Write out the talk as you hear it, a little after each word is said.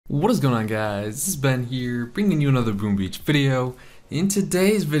What is going on, guys? This is Ben here, bringing you another Boom Beach video. In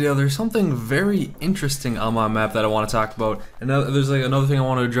today's video, there's something very interesting on my map that I want to talk about. And there's another thing I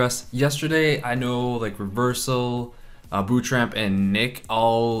want to address. Yesterday, I know Reversal, Bootramp, and Nick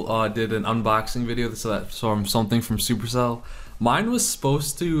all did an unboxing video. So that's from something from Supercell. Mine was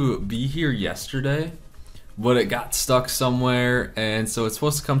supposed to be here yesterday, but it got stuck somewhere, and so it's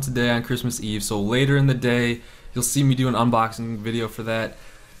supposed to come today on Christmas Eve. So later in the day, you'll see me do an unboxing video for that.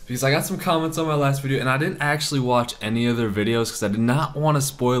 Because I got some comments on my last video and I didn't actually watch any of their videos because I did not want to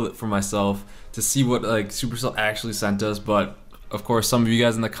spoil it for myself to see what Supercell actually sent us. But of course, some of you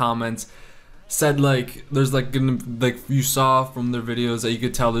guys in the comments said there's you saw from their videos that you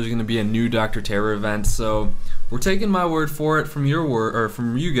could tell there's gonna be a new Dr. Terror event. So we're taking my word for it from your word, or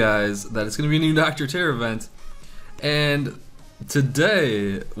from you guys, that it's gonna be a new Dr. Terror event. And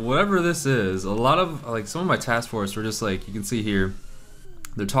today, whatever this is, a lot of some of my task force were just you can see here.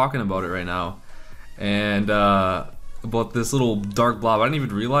 They're talking about it right now, and about this little dark blob. I didn't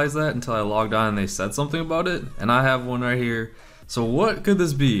even realize that until I logged on and they said something about it, and I have one right here. So what could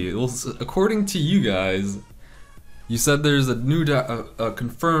this be? Well, according to you guys, you said there's a new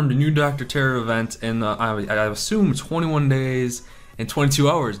confirmed new Dr. Terror event in I assume 21 days and 22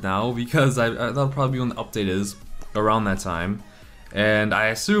 hours now, because that'll probably be when the update is around that time. And I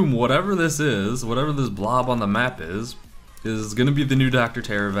assume whatever this is, whatever this blob on the map is gonna be the new Dr.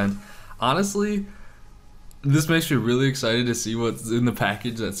 Terror event. Honestly, this makes me really excited to see what's in the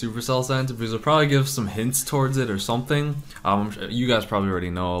package that Supercell sent, because it'll probably give some hints towards it or something. You guys probably already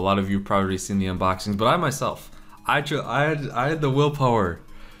know. A lot of you have probably already seen the unboxings, but I myself, I had the willpower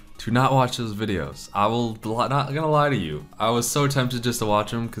to not watch those videos. Not gonna lie to you. I was so tempted just to watch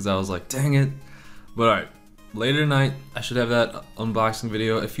them because I was like, dang it. But alright. Later tonight, I should have that unboxing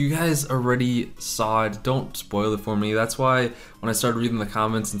video. If you guys already saw it, don't spoil it for me. That's why when I started reading the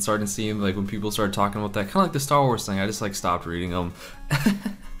comments and started seeing when people started talking about that, kind of like the Star Wars thing, I just stopped reading them.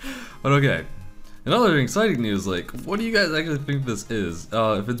 But okay, another exciting news, what do you guys actually think this is?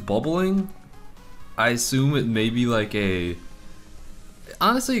 If it's bubbling, I assume it may be a...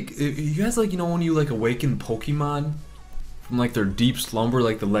 Honestly, you guys you know when you awaken Pokemon from their deep slumber,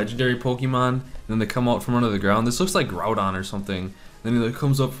 the legendary Pokemon, and then they come out from under the ground. This looks like Groudon or something. Then it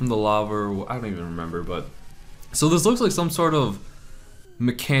comes up from the lava, or I don't even remember. But so this looks like some sort of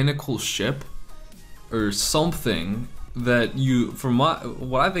mechanical ship or something that you, from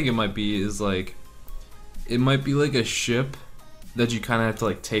what I think it might be is it might be a ship that you kind of have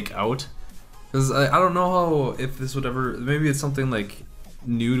to take out. Because I don't know how, if this would ever, maybe it's something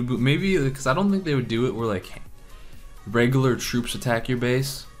new to boot. Maybe because I don't think they would do it where regular troops attack your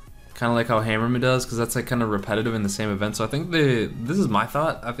base, kind of like how Hammerman does, because that's kind of repetitive in the same event. So I think this is my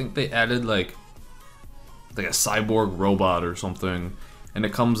thought, I think they added like a cyborg robot or something, and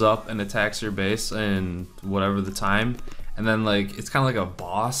it comes up and attacks your base and whatever the time, and then it's kind of like a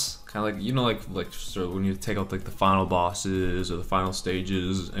boss, kind of so when you take out the final bosses or the final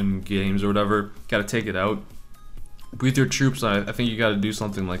stages in games or whatever, gotta take it out with your troops. I think you gotta do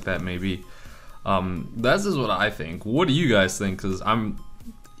something like that maybe. That's just what I think. What do you guys think? Because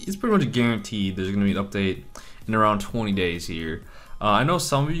it's pretty much guaranteed there's gonna be an update in around 20 days here. I know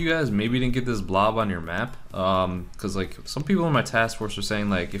some of you guys maybe didn't get this blob on your map, because some people in my task force are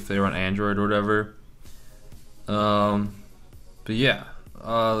saying if they were on Android or whatever. But yeah,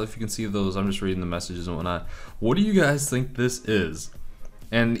 if you can see those, I'm just reading the messages and whatnot. What do you guys think this is?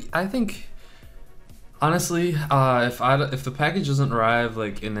 And I think, honestly, if the package doesn't arrive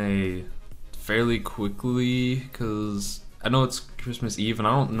in a fairly quickly, because I know it's Christmas Eve and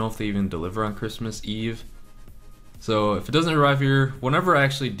I don't know if they even deliver on Christmas Eve. So if it doesn't arrive here, whenever I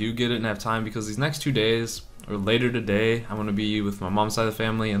actually do get it and have time, because these next 2 days or later today, I'm gonna be with my mom's side of the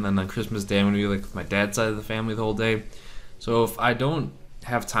family, and then on Christmas Day I'm gonna be with my dad's side of the family the whole day. So if I don't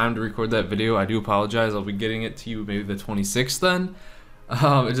have time to record that video, I do apologize. I'll be getting it to you maybe the 26th then.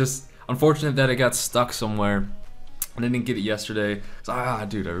 It's just unfortunate that it got stuck somewhere. I didn't get it yesterday. So,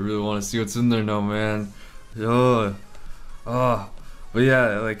 dude, I really want to see what's in there now, man. But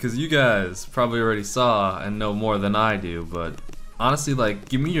yeah, because you guys probably already saw and know more than I do. But honestly,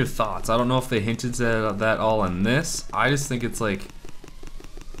 give me your thoughts. I don't know if they hinted at that all in this. I just think it's like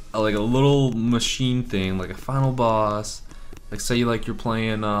a little machine thing, a final boss. Say you're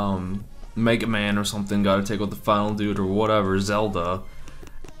playing Mega Man or something, gotta take out the final dude or whatever, Zelda.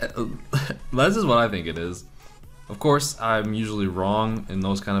 That's just what I think it is. Of course, I'm usually wrong in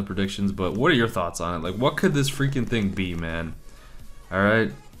those kind of predictions, but what are your thoughts on it? What could this freaking thing be, man?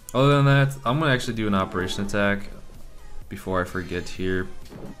 Alright, other than that, I'm gonna actually do an operation attack before I forget here.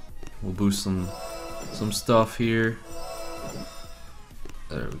 We'll boost some stuff here.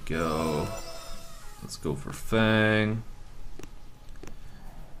 There we go. Let's go for Fang.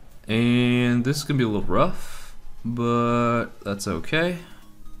 And this is gonna be a little rough, but that's okay.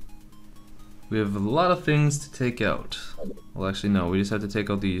 We have a lot of things to take out. Well, actually no, we just have to take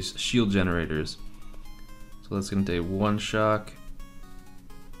out these shield generators. So that's gonna take 1 shock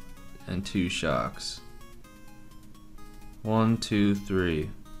and 2 shocks. 1, 2, 3.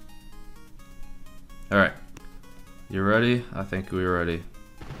 Alright. You ready? I think we're ready.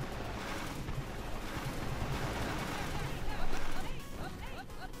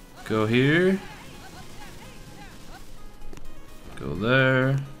 Go here. Go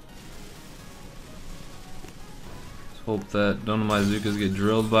there. Let's hope that none of my Zukas get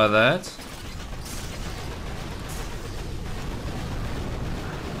drilled by that.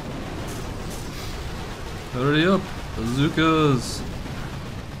 Hurry up, bazookas!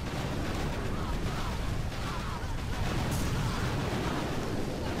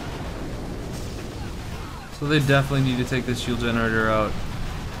 So they definitely need to take this shield generator out.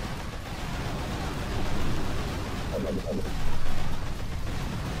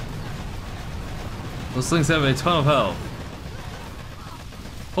 Those things have a ton of health.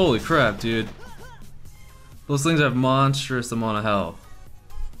 Holy crap, dude. Those things have monstrous amount of health.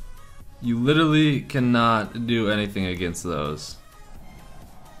 You literally cannot do anything against those.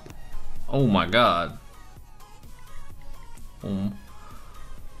 Oh my god.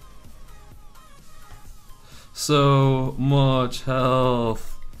 So much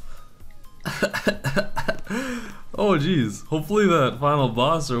health. Oh jeez. Hopefully that final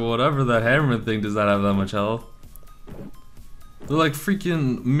boss or whatever, that hammer thing, does not have that much health. They're like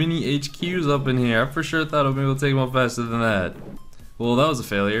freaking mini HQs up in here. I for sure thought I'd be able to take them out faster than that. Well, that was a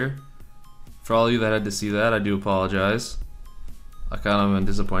failure. For all of you that had to see that, I do apologize. I kind of am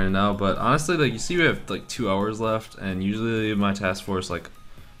disappointed now, but honestly, like, you see we have like 2 hours left, and usually my task force like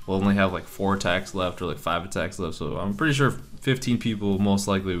will only have like 4 attacks left or like 5 attacks left, so I'm pretty sure 15 people most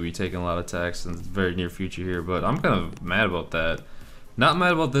likely will be taking a lot of attacks in the very near future here, but I'm kind of mad about that. Not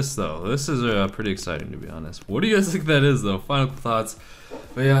mad about this though. This is pretty exciting, to be honest. What do you guys think that is though? Final thoughts.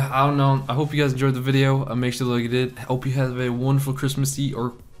 But yeah, I don't know. I hope you guys enjoyed the video. Make sure to like you did. I hope you have a wonderful Christmas Eve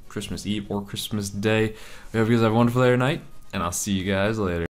or Christmas Day. I hope you guys have a wonderful day or night, and I'll see you guys later.